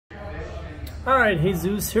All right,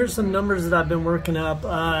 Jesus, here's some numbers that I've been working up.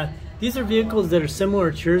 These are vehicles that are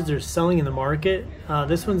similar to yours. They're selling in the market.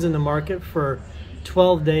 This one's in the market for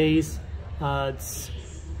 12 days. It's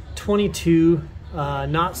 22,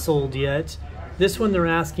 not sold yet. This one they're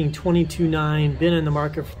asking 22.9, been in the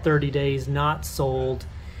market for 30 days, not sold.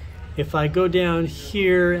 If I go down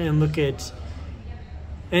here and look at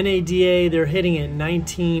NADA, they're hitting at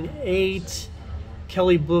 19.8.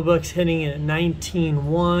 Kelley Blue Book's hitting it at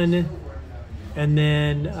 19.1. And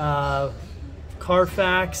then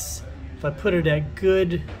Carfax, if I put it at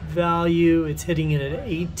good value, it's hitting it at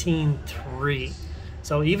 18.3.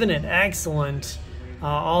 So even at excellent,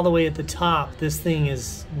 all the way at the top, this thing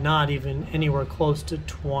is not even anywhere close to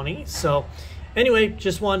 20. So anyway,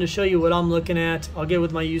 just wanted to show you what I'm looking at. I'll get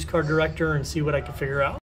with my used car director and see what I can figure out.